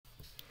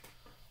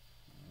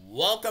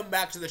Welcome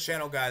back to the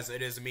channel, guys.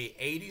 It is me,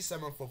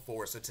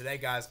 8744. So today,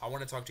 guys, I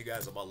want to talk to you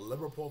guys about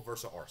Liverpool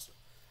versus Arsenal.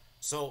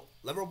 So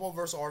Liverpool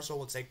versus Arsenal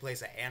will take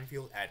place at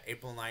Anfield at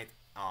April 9th,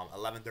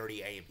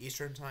 11:30 a.m.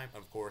 Eastern time.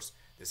 Of course,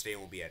 this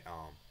game will be at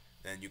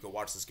then you can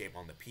watch this game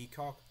on the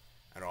Peacock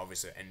and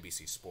obviously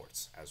NBC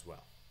Sports as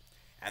well.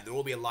 And there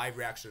will be a live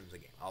reaction to the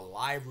game. A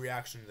live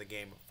reaction to the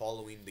game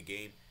following the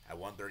game at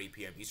 1:30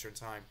 p.m. Eastern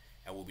time,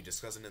 and we'll be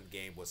discussing the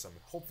game with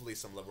hopefully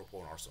some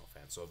Liverpool and Arsenal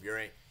fans. So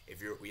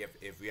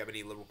if we have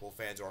any Liverpool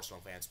fans or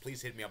Arsenal fans,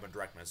 please hit me up in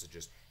direct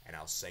messages and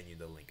I'll send you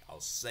the link.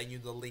 I'll send you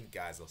the link,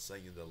 guys. I'll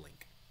send you the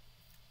link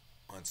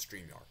on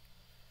Streamyard.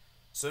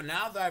 So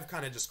now that I've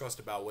kind of discussed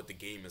about what the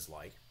game is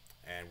like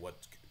and what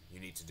you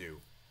need to do,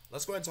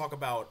 let's go ahead and talk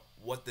about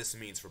what this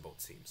means for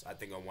both teams. I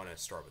think I want to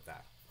start with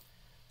that.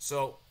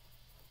 So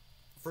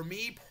for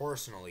me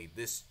personally,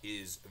 this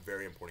is a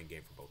very important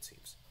game for both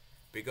teams.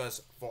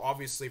 Because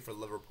obviously for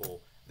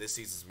Liverpool, this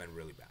season's been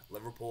really bad.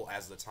 Liverpool,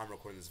 as the time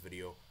recording this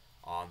video,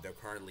 they're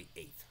currently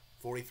 8th,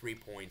 43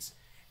 points,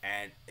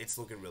 and it's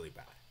looking really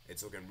bad.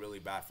 It's looking really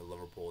bad for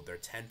Liverpool. They're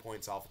 10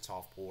 points off the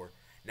top 4.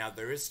 Now,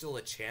 there is still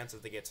a chance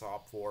that they get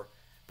top 4,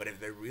 but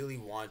if they really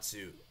want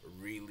to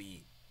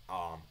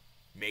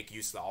make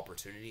use of the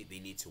opportunity, they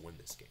need to win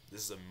this game.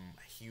 This is a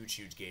huge,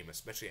 huge game,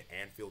 especially at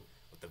Anfield,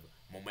 with the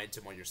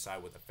momentum on your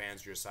side, with the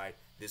fans on your side.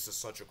 This is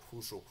such a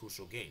crucial,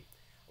 crucial game.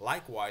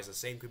 Likewise, the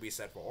same could be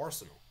said for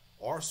Arsenal.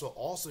 Arsenal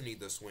also need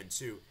this win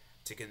too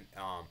to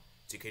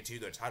continue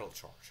their title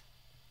charge.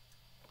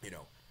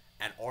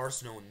 And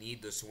Arsenal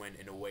need this win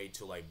in a way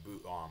to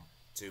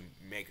to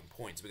make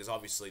points, because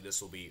obviously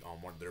this will be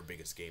one of their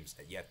biggest games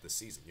yet this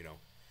season.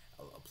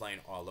 Playing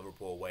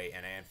Liverpool away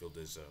and Anfield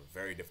is a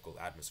very difficult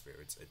atmosphere.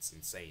 It's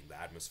insane. The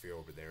atmosphere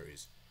over there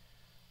is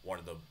one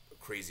of the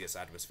craziest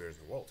atmospheres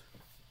in the world.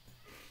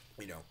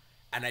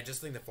 And I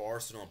just think that for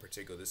Arsenal in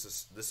particular,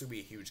 this will be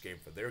a huge game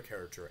for their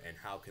character and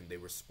how can they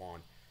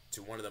respond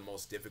to one of the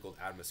most difficult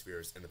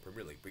atmospheres in the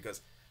Premier League.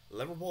 Because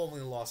Liverpool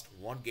only lost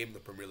one game in the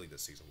Premier League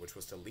this season, which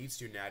was to Leeds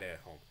United at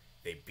home.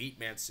 They beat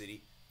Man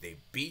City. They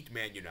beat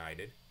Man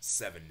United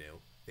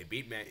 7-0. They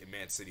beat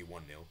Man City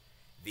 1-0.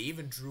 They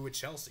even drew with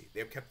Chelsea.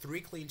 They've kept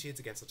 3 clean sheets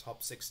against the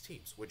top 6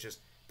 teams, which is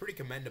pretty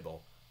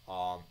commendable.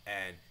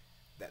 And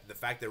the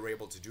fact they were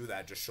able to do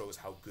that just shows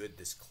how good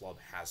this club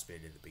has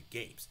been in the big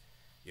games.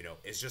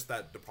 It's just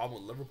that the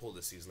problem with Liverpool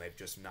this season, they've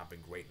just not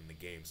been great in the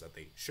games that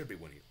they should be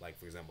winning. Like,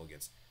 for example,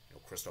 against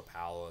Crystal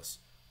Palace,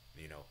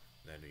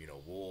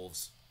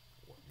 Wolves,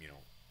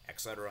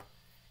 etc.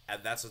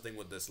 And that's the thing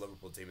with this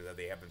Liverpool team, is that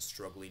they have been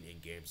struggling in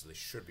games that they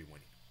should be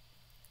winning.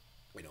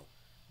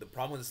 The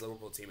problem with this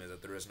Liverpool team is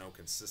that there is no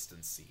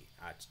consistency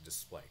at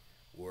display.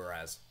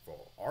 Whereas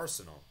for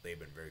Arsenal, they've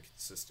been very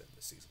consistent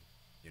this season.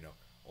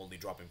 Only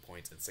dropping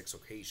points in 6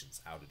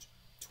 occasions out of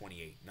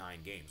 9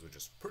 games, which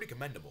is pretty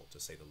commendable to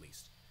say the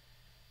least.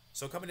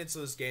 So coming into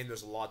this game,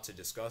 there's a lot to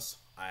discuss,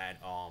 and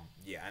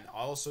and I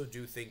also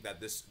do think that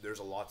there's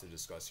a lot to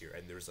discuss here,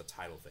 and there's a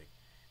title thing.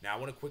 Now I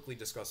want to quickly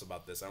discuss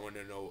about this. I want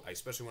to know, I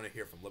especially want to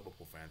hear from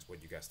Liverpool fans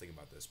what you guys think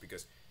about this,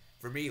 because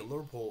for me,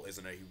 Liverpool is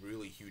in a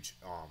really huge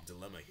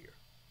dilemma here,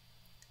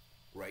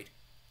 right?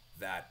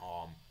 That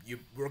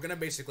we're gonna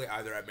basically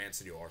either have Man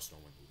City or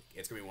Arsenal win the league.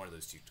 It's gonna be one of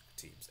those 2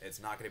 teams. It's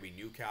not gonna be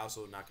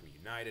Newcastle, not gonna be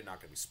United, not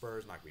gonna be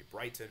Spurs, not gonna be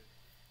Brighton.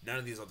 None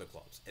of these other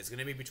clubs. It's going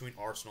to be between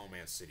Arsenal and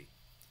Man City.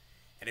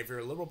 And if you're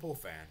a Liverpool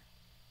fan,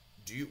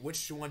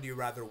 which one do you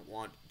rather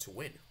want to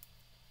win?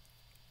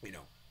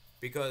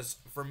 Because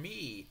for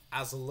me,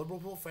 as a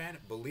Liverpool fan,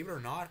 believe it or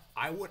not,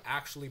 I would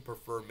actually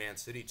prefer Man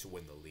City to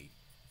win the league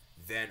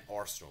than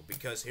Arsenal.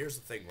 Because here's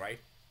the thing, right?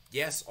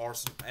 Yes,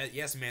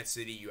 Man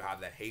City, you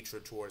have that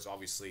hatred towards.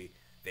 Obviously,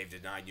 they've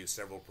denied you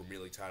several Premier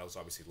League titles.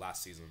 Obviously,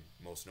 last season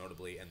most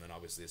notably, and then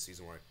obviously the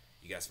season where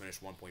you guys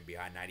finished 1 point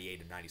behind,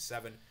 98 and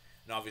 97.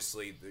 And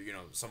obviously,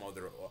 some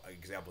other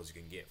examples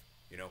you can give.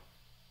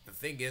 The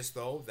thing is,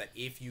 though, that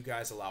if you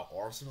guys allow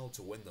Arsenal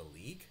to win the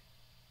league,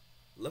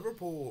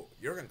 Liverpool,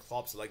 Jurgen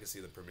Klopp's legacy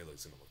in the Premier League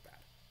is going to look bad.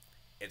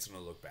 It's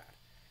going to look bad.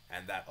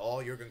 And that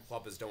all Jurgen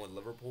Klopp has done with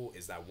Liverpool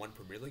is that one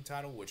Premier League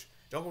title, which,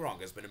 don't get me wrong,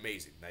 has been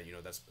amazing. That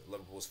that's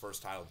Liverpool's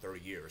first title in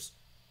 30 years.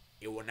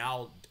 It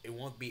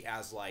won't be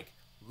as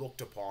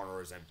looked upon,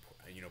 or as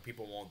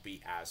people won't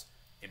be as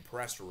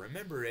impressed or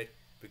remember it,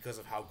 because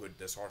of how good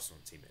this Arsenal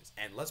team is.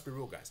 And let's be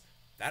real, guys.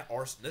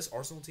 This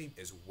Arsenal team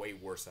is way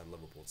worse than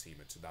Liverpool team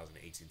in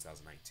 2018,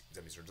 2019,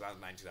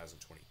 2009,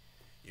 2020.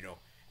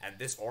 And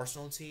this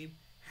Arsenal team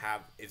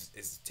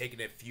is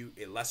taking a few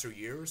lesser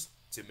years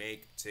to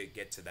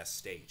get to that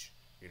stage.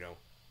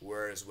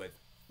 Whereas with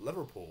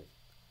Liverpool,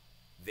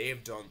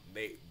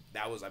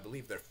 that was, I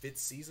believe, their 5th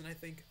season. I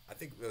think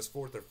it was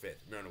 4th or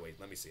 5th. No, wait,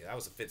 let me see. That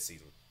was the 5th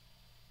season.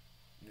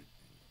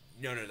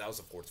 No, that was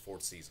the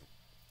fourth season.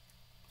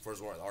 For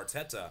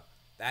Arteta,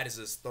 that is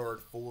his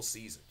 3rd full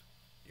season,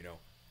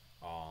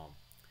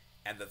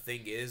 and the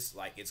thing is,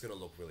 it's gonna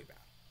look really bad,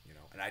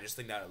 and I just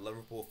think that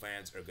Liverpool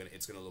fans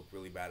it's gonna look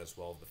really bad as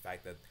well. The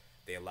fact that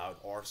they allowed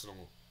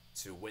Arsenal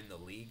to win the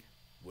league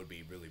would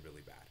be really,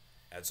 really bad,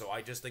 and so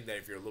I just think that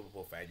if you're a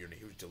Liverpool fan, you're in a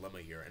huge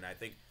dilemma here, and I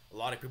think a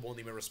lot of people won't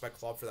even respect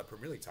Klopp for that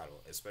Premier League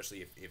title,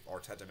 especially if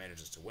Arteta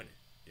manages to win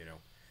it, you know.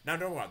 Now,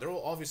 don't get me wrong, there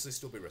will obviously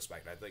still be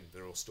respect. I think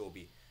there will still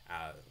be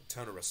a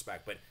ton of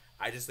respect, but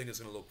I just think it's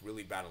going to look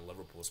really bad on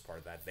Liverpool's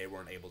part that they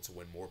weren't able to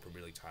win more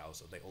Premier League titles,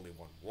 so they only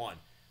won one.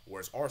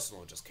 Whereas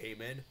Arsenal just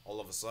came in, all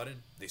of a sudden,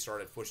 they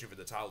started pushing for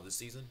the title this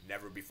season,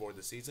 never before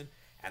this season,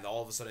 and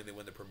all of a sudden they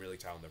win the Premier League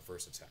title in their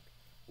first attempt.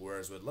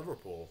 Whereas with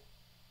Liverpool,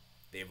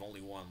 they've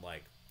only won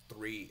like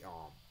three,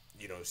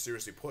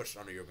 seriously pushed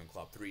under Jurgen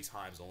Klopp 3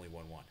 times, only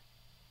won one.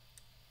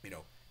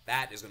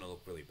 That is going to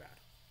look really bad.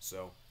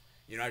 So,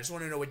 I just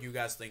want to know what you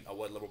guys think,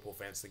 what Liverpool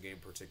fans think in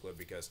particular,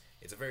 because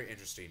it's a very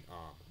interesting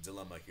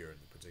dilemma here in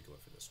particular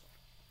for this one.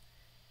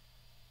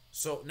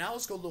 So now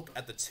let's go look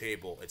at the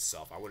table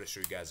itself. I want to show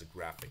you guys a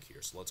graphic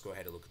here. So let's go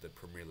ahead and look at the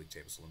Premier League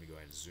table. So let me go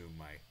ahead and zoom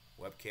my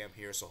webcam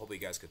here. So hopefully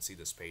you guys can see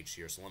this page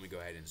here. So let me go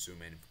ahead and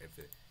zoom in if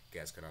you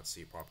guys cannot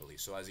see it properly.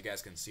 So as you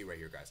guys can see right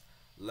here, guys,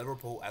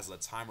 Liverpool, as the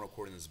time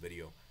recording this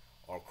video,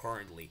 are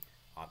currently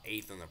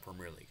 8th in the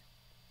Premier League,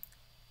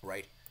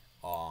 right?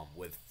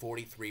 With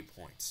 43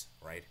 points,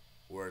 right?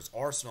 Whereas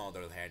Arsenal, on the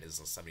other hand, is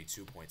on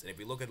 72 points. And if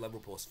you look at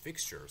Liverpool's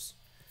fixtures,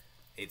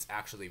 it's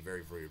actually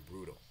very, very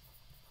brutal.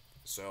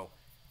 So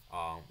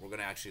we're going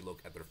to actually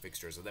look at their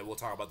fixtures, and then we'll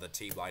talk about the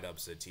team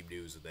lineups, the team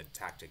news, and then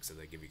tactics, and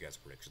then give you guys a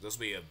prediction. This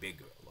will be a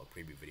big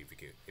preview video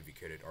if you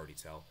couldn't already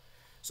tell.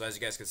 So as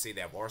you guys can see,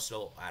 they have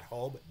Arsenal at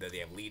home, then they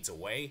have Leeds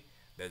away,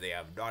 then they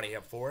have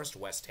Nottingham Forest,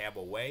 West Ham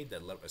away,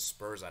 then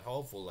Spurs at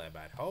home, Fulham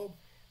at home,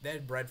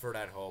 then Brentford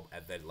at home,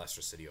 and then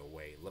Leicester City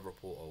away.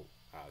 Liverpool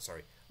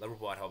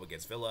at home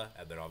against Villa,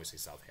 and then obviously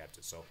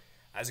Southampton. So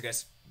as you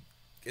guys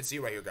can see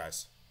right here,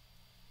 guys,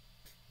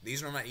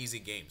 these are not easy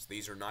games.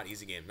 These are not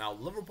easy games. Now,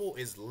 Liverpool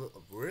is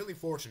really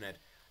fortunate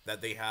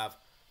that they have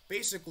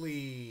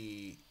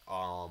basically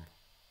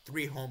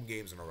 3 home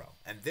games in a row.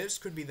 And this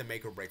could be the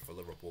make or break for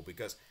Liverpool,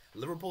 because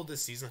Liverpool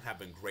this season have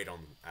been great at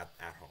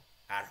home.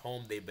 At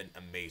home, they've been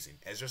amazing.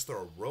 It's just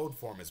their road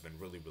form has been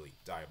really, really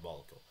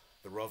diabolical.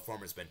 The road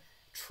form has been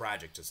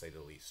tragic, to say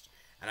the least.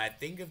 And I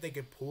think if they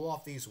could pull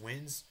off these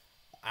wins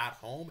at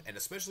home, and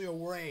especially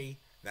away,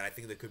 then I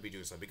think they could be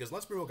doing something. Because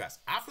let's be real, guys.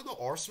 After the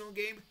Arsenal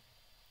game,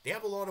 they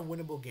have a lot of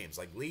winnable games.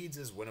 Like Leeds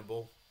is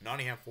winnable.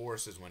 Nottingham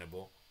Forest is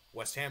winnable.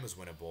 West Ham is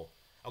winnable.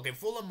 Okay,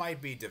 Fulham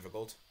might be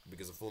difficult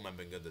because the Fulham have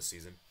been good this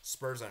season.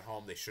 Spurs at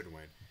home, they should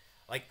win.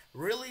 Like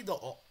really,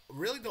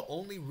 the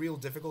only real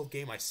difficult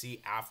game I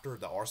see after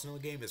the Arsenal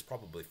game is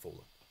probably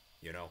Fulham,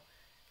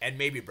 and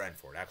maybe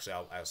Brentford. Actually,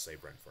 I'll say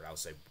Brentford. I'll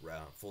say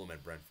Fulham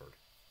and Brentford,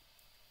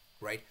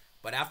 right?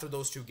 But after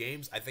those 2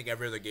 games, I think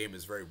every other game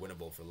is very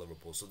winnable for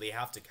Liverpool. So they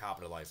have to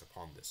capitalize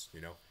upon this,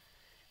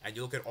 And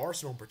you look at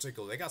Arsenal in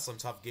particular, they got some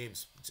tough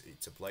games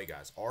to play,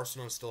 guys.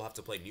 Arsenal still have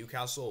to play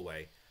Newcastle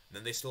away.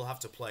 Then they still have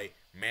to play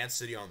Man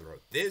City on the road.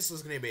 This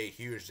is going to be a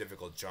huge,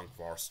 difficult chunk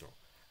for Arsenal,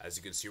 as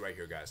you can see right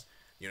here, guys.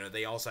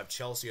 They also have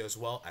Chelsea as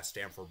well at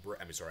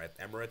at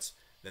Emirates.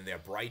 Then they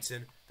have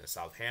Brighton, then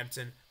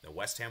Southampton, then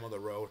West Ham on the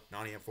road,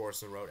 Nottingham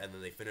Forest on the road, and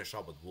then they finish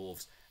up with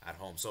Wolves at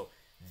home. So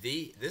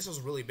this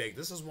is really big.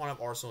 This is one of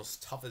Arsenal's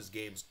toughest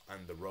games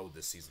on the road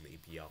this season, the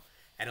EPL.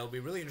 And it'll be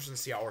really interesting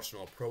to see how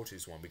Arsenal approach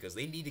this one, because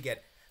they need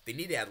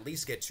to at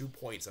least get 2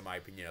 points, in my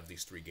opinion, of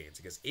these 3 games.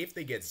 Because if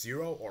they get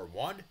 0 or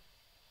 1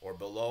 or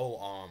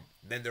below,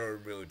 then they're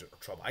in really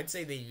trouble. I'd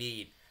say they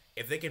need,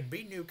 if they can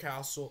beat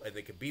Newcastle and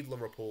they can beat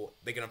Liverpool,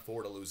 they can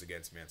afford to lose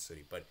against Man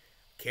City. But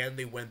can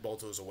they win both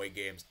those away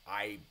games?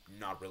 I'm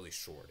not really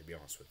sure, to be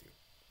honest with you.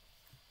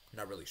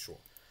 Not really sure.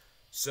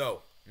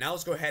 So now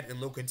let's go ahead and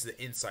look into the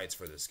insights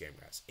for this game,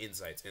 guys.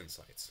 Insights.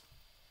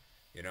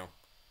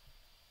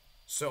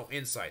 So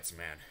insights,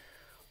 man.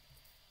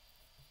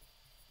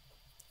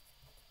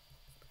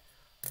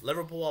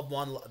 Liverpool have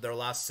won their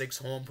last 6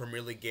 home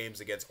Premier League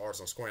games against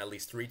Arsenal, scoring at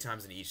least 3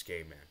 times in each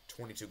game, man.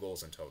 22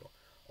 goals in total.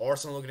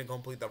 Arsenal looking to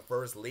complete their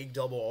first league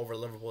double over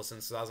Liverpool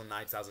since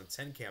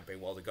 2009-2010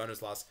 campaign, while the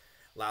Gunners lost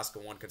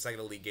 1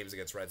 consecutive league games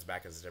against Reds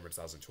back in September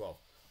 2012.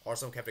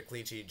 Arsenal kept a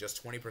clean sheet in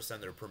just 20%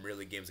 of their Premier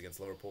League games against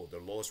Liverpool,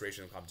 their lowest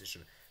ratio in the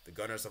competition. The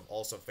Gunners have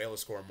also failed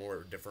to score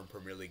more different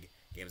Premier League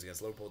games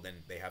against Liverpool than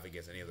they have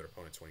against any other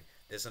opponent.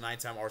 This is the 9th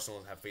time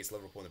Arsenal have faced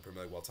Liverpool in the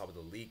Premier League while top of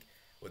the league,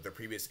 with their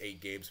previous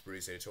 8 games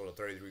producing a total of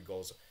 33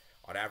 goals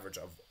on average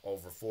of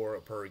over 4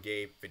 per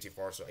game, 50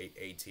 for Arsenal,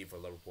 18 for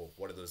Liverpool.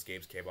 One of those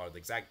games came out on the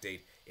exact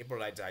date, April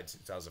 9,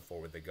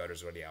 2004, with the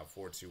Gunners already out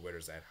 4-2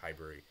 winners at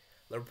Highbury.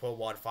 Liverpool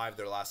won 5 of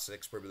their last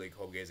 6 Premier League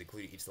home games,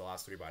 including each of the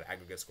last 3 by an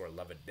aggregate score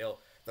 11-0.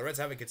 The Reds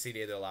haven't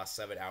conceded in their last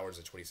 7 hours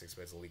and 26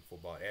 minutes of league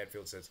football at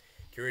Anfield since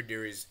Kieran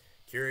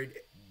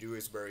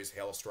Dewsbury's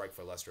hail strike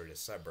for Leicester in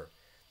December.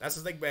 That's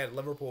the thing, man.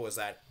 Liverpool is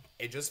that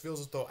it just feels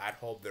as though at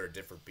home they're a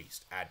different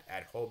beast. At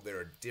home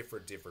they're a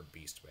different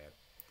beast, man.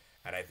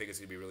 And I think it's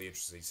going to be really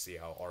interesting to see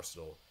how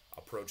Arsenal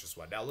approaches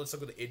one. Now let's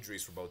look at the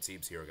injuries for both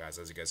teams here, guys,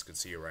 as you guys can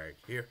see right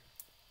here.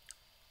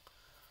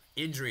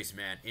 Injuries,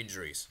 man.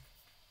 Injuries.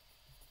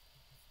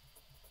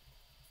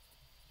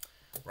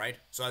 Right?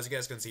 So as you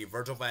guys can see,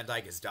 Virgil van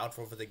Dijk is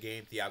doubtful for the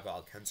game. Thiago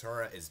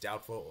Alcantara is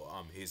doubtful.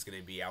 He's going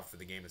to be out for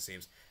the game, it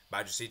seems.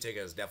 Bajcetic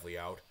is definitely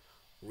out.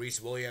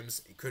 Reece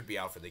Williams could be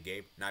out for the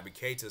game. Naby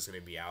Keita is going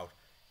to be out.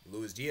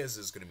 Luis Diaz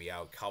is going to be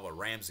out. Calvin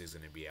Ramsey is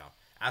going to be out.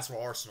 As for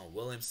Arsenal,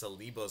 William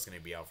Saliba is going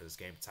to be out for this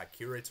game.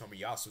 Takure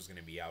Tomiyasu is going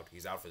to be out.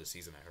 He's out for the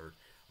season, I heard.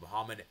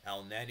 Mohamed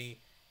El Neni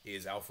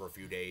is out for a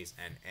few days.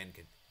 And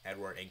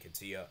Edward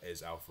Nketiah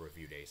is out for a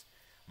few days.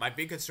 My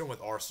big concern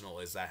with Arsenal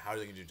is that how are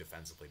they going to do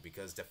defensively?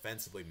 Because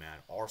defensively, man,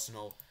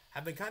 Arsenal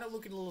have been kind of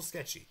looking a little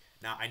sketchy.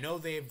 Now, I know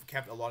they've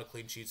kept a lot of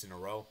clean sheets in a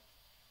row.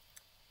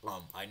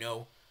 I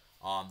know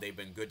they've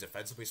been good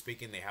defensively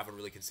speaking. They haven't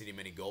really conceded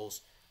many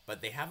goals.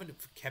 But they haven't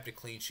kept a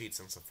clean sheet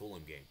since the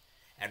Fulham game.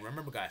 And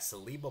remember, guys,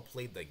 Saliba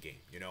played that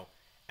game, you know.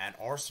 And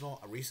Arsenal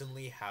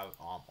recently have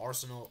Rob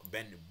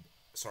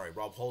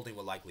Holding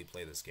will likely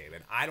play this game.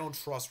 And I don't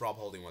trust Rob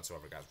Holding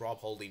whatsoever, guys. Rob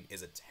Holding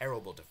is a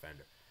terrible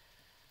defender.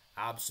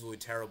 Absolutely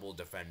terrible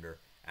defender.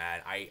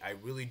 And I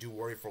really do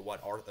worry for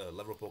what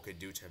Liverpool could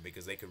do to him,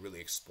 because they could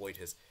really exploit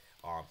his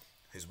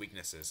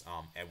weaknesses.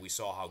 And we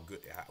saw how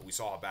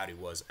bad he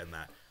was in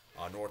that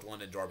North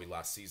London derby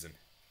last season,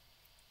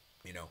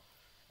 you know.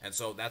 And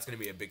so that's going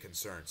to be a big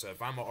concern. So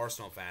if I'm an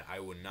Arsenal fan,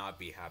 I would not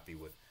be happy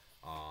with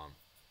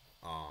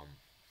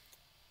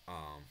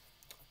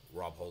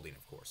Rob Holding,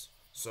 of course.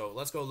 So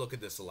let's go look at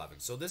this 11.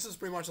 So this is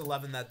pretty much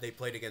 11 that they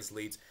played against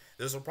Leeds.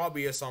 This will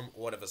probably be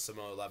somewhat of a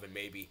similar 11,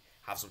 maybe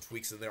have some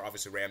tweaks in there.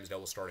 Obviously, Ramsdale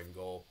will start in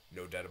goal.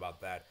 No doubt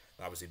about that.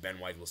 And obviously, Ben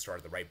White will start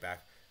at the right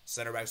back.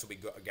 Center backs will be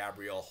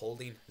Gabriel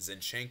Holding,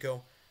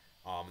 Zinchenko,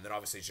 and then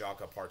obviously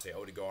Xhaka, Partey,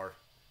 Odegaard,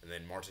 and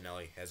then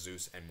Martinelli,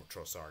 Jesus, and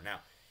Trossard.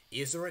 Now,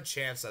 is there a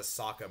chance that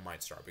Saka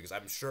might start? Because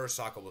I'm sure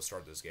Saka will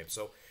start this game.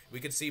 So we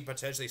could see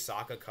potentially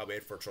Saka come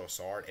in for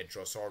Trossard and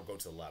Trossard go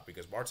to the left.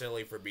 Because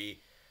Martinelli, for me,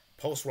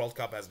 post-World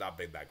Cup has not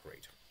been that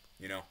great,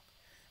 you know?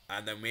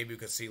 And then maybe we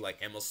could see,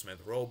 like, Emil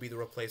Smith-Rowe be the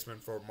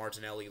replacement for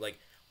Martinelli. Like,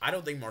 I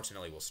don't think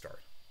Martinelli will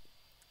start,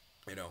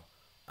 you know?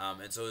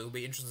 And so it'll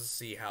be interesting to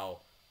see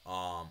how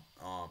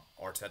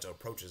Arteta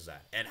approaches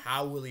that. And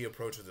how will he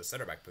approach the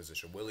center back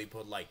position? Will he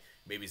put, like,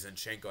 maybe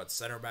Zinchenko at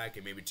center back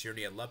and maybe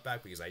Tierney at left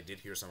back? Because I did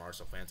hear some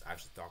Arsenal fans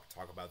actually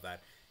talk about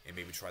that and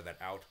maybe try that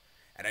out.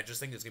 And I just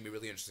think it's going to be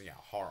really interesting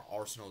how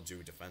Arsenal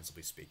do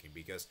defensively speaking.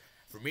 Because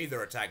for me,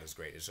 their attack is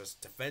great. It's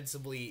just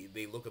defensively,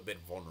 they look a bit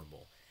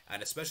vulnerable.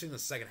 And especially in the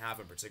second half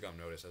in particular, I've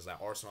noticed is that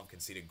Arsenal have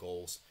conceded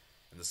goals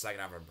in the second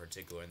half in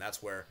particular. And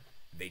that's where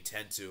they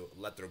tend to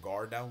let their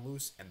guard down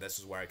loose. And this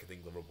is where I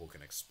think Liverpool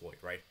can exploit,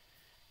 right?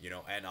 You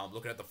know, and I'm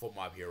looking at the foot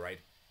mob here, right?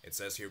 It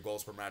says here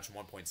goals per match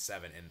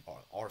 1.7 and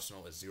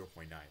Arsenal is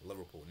 0.9.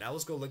 Liverpool. Now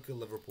let's go look at the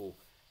Liverpool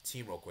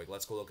team real quick.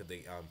 Let's go look at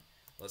the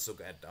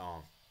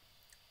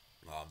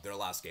their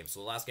last game.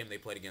 So the last game they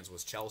played against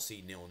was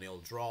Chelsea,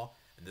 0-0 draw,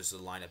 and this is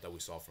the lineup that we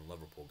saw from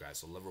Liverpool, guys.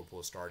 So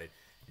Liverpool started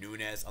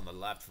Nunez on the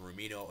left,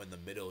 Firmino in the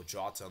middle,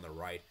 Jota on the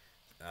right,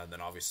 and then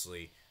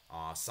obviously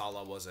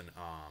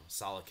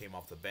Salah came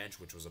off the bench,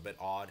 which was a bit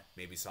odd.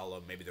 Maybe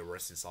they're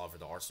resting Salah for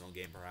the Arsenal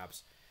game,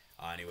 perhaps.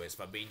 Anyways,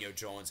 Fabinho,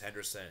 Jones,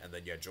 Henderson, and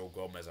then Joe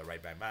Gomez at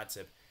right back,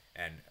 Matip,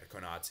 and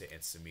Konate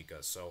and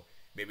Simica. So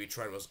maybe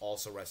Trent was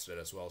also rested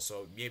as well.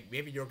 So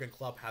maybe Jurgen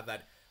Klopp had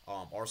that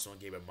Arsenal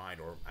game in mind,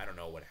 or I don't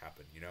know what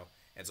happened, you know.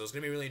 And so it's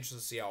gonna be really interesting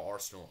to see how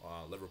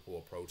Liverpool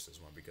approach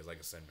this one, because like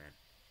I said, man,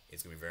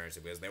 it's gonna be very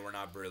interesting because they were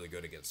not really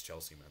good against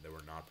Chelsea, man. They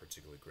were not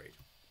particularly great.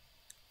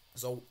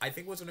 So I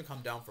think what's gonna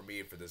come down for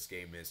me for this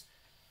game is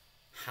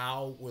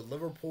how will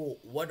Liverpool,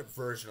 what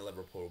version of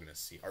Liverpool are we going to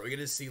see? Are we going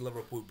to see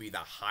Liverpool be the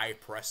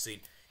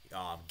high-pressing,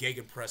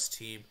 gegenpress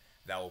team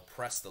that will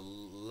press the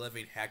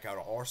living heck out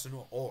of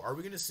Arsenal? Or are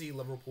we going to see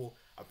Liverpool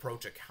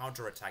approach a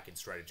counter-attacking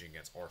strategy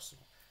against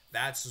Arsenal?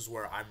 That's just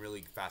where I'm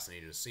really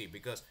fascinated to see.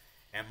 Because,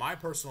 in my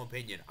personal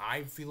opinion,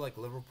 I feel like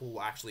Liverpool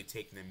will actually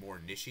take the more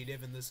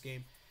initiative in this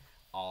game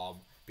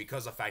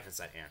because of the fact it's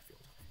at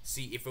Anfield.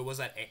 See, if it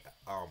was at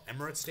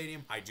Emirates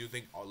Stadium, I do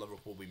think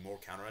Liverpool will be more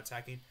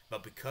counterattacking.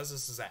 But because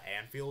this is at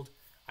Anfield,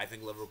 I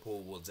think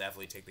Liverpool will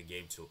definitely take the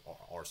game to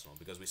Arsenal.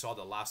 Because we saw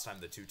the last time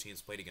the two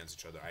teams played against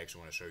each other. I actually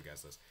want to show you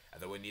guys this.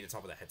 And then we need to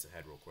talk about the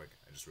head-to-head real quick.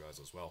 I just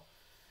realized as well.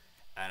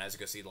 And as you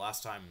can see, the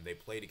last time they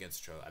played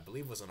against each other, I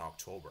believe it was in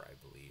October, I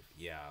believe.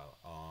 Yeah,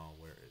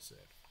 where is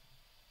it?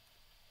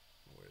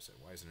 Where is it?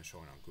 Why isn't it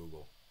showing on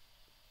Google?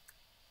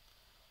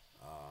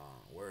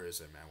 Where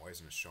is it, man? Why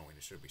isn't it showing?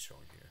 It should be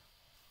showing here.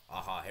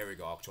 Aha, here we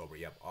go, October.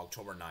 Yep,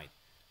 October 9th,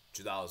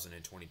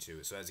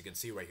 2022. So as you can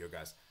see right here,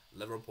 guys,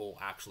 Liverpool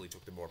actually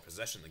took the more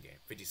possession in the game,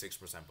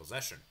 56%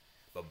 possession.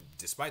 But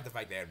despite the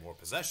fact they had more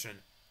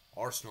possession,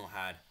 Arsenal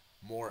had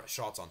more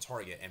shots on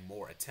target and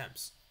more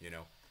attempts, you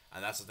know.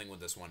 And that's the thing with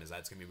this one, is that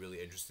it's going to be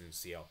really interesting to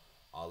see how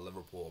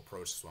Liverpool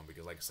approach this one.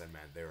 Because like I said,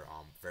 man, they're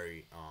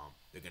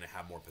they're going to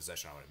have more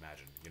possession, I would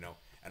imagine, you know.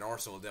 And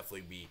Arsenal will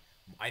definitely be,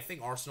 I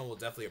think Arsenal will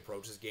definitely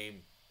approach this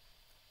game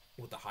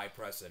with the high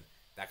press and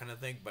that kind of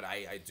thing, but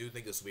I do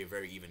think this will be a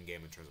very even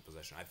game in terms of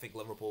possession. I think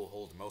Liverpool will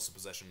hold most of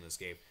possession in this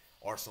game.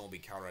 Arsenal will be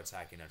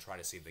counterattacking and try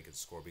to see if they can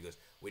score, because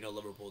we know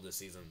Liverpool this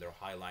season, their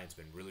high line's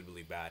been really,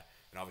 really bad,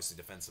 and obviously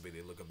defensively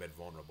they look a bit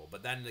vulnerable.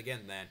 But then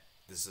again,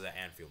 this is at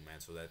Anfield, man,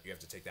 so that you have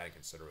to take that in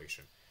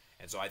consideration.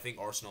 And so I think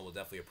Arsenal will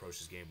definitely approach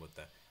this game with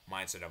the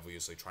mindset of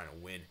obviously trying to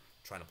win,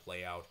 trying to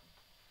play out,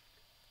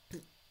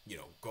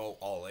 go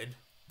all in.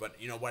 But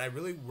what I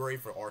really worry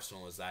for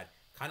Arsenal is that,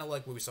 kind of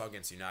like what we saw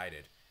against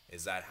United,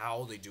 is that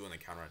how they do in the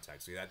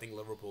counterattacks. I think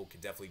Liverpool can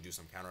definitely do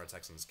some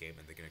counterattacks in this game,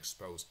 and they can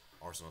expose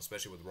Arsenal,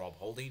 especially with Rob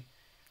Holding,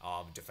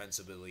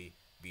 defensively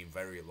being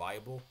very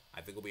reliable. I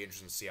think it'll be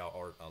interesting to see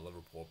how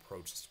Liverpool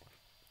approach this one.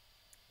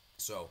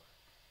 So,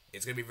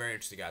 it's going to be very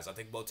interesting, guys. I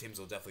think both teams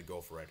will definitely go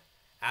for it.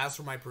 As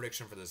for my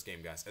prediction for this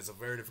game, guys, it's a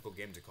very difficult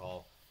game to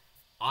call.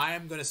 I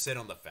am going to sit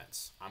on the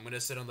fence. I'm going to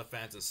sit on the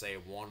fence and say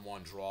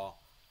 1-1 draw.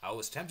 I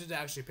was tempted to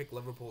actually pick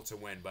Liverpool to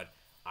win, but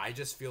I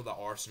just feel that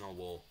Arsenal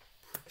will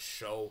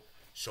show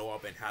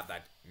up and have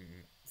that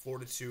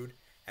fortitude,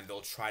 and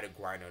they'll try to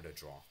grind out a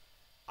draw.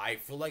 I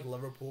feel like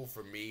Liverpool,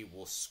 for me,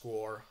 will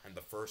score in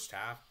the first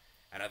half,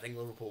 and I think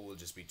Liverpool will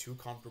just be too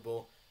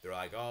comfortable. They're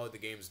like, oh, the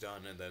game's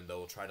done, and then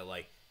they'll try to,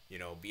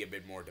 be a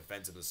bit more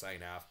defensive in the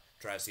second half,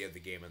 try to see out the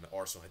game, and the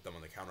Arsenal hit them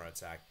on the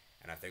counterattack,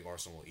 and I think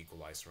Arsenal will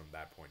equalize from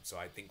that point. So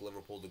I think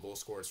Liverpool, the goal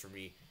scorers for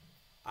me,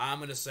 I'm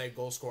going to say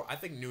goal scorer. I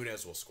think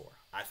Núñez will score.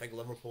 I think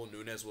Liverpool,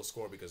 Núñez will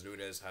score because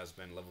Núñez has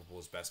been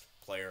Liverpool's best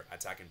player,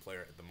 attacking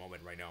player at the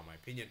moment right now, in my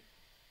opinion.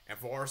 And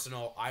for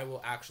Arsenal, I will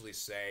actually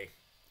say,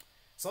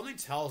 something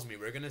tells me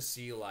we're going to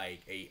see like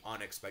a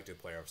unexpected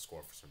player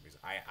score for some reason.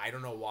 I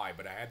don't know why,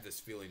 but I have this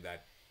feeling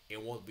that it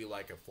won't be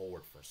like a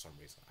forward for some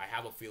reason. I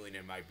have a feeling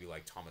it might be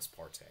like Thomas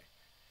Partey.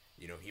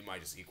 He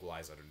might just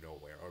equalize out of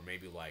nowhere. Or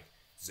maybe like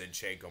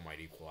Zinchenko might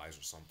equalize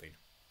or something.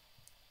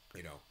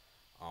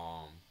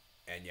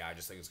 And yeah, I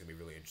just think it's going to be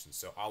really interesting.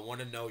 So I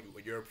want to know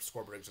your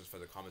score predictions for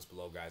the comments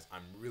below, guys.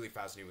 I'm really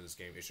fascinated with this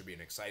game. It should be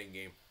an exciting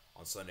game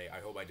on Sunday. I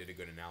hope I did a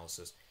good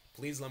analysis.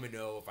 Please let me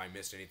know if I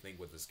missed anything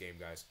with this game,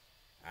 guys.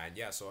 And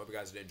yeah, so I hope you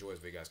guys did enjoy this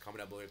video, guys. Comment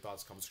down below your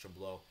thoughts, comment section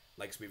below.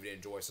 Like this video,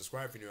 enjoy,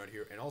 subscribe if you're new around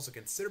here, and also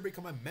consider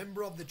becoming a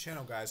member of the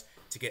channel, guys,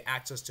 to get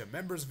access to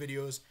members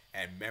videos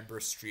and member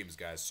streams,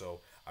 guys. So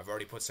I've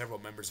already put several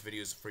members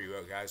videos for you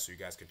guys, so you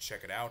guys can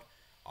check it out.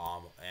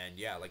 And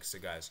yeah, like I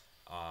said, guys,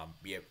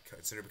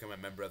 consider becoming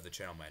a member of the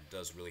channel, man. It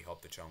does really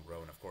help the channel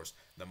grow, and of course,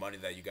 the money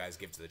that you guys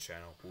give to the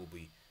channel will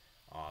be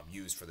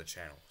used for the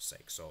channel's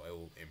sake. So it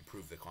will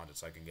improve the content,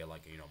 so I can get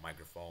like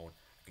microphone,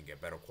 I can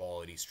get better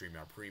quality,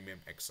 Streamyard Premium,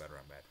 etc.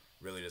 Man,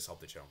 really does help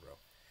the channel grow.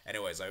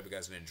 Anyways, I hope you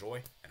guys did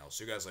enjoy, and I'll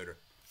see you guys later.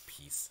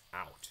 Peace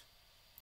out.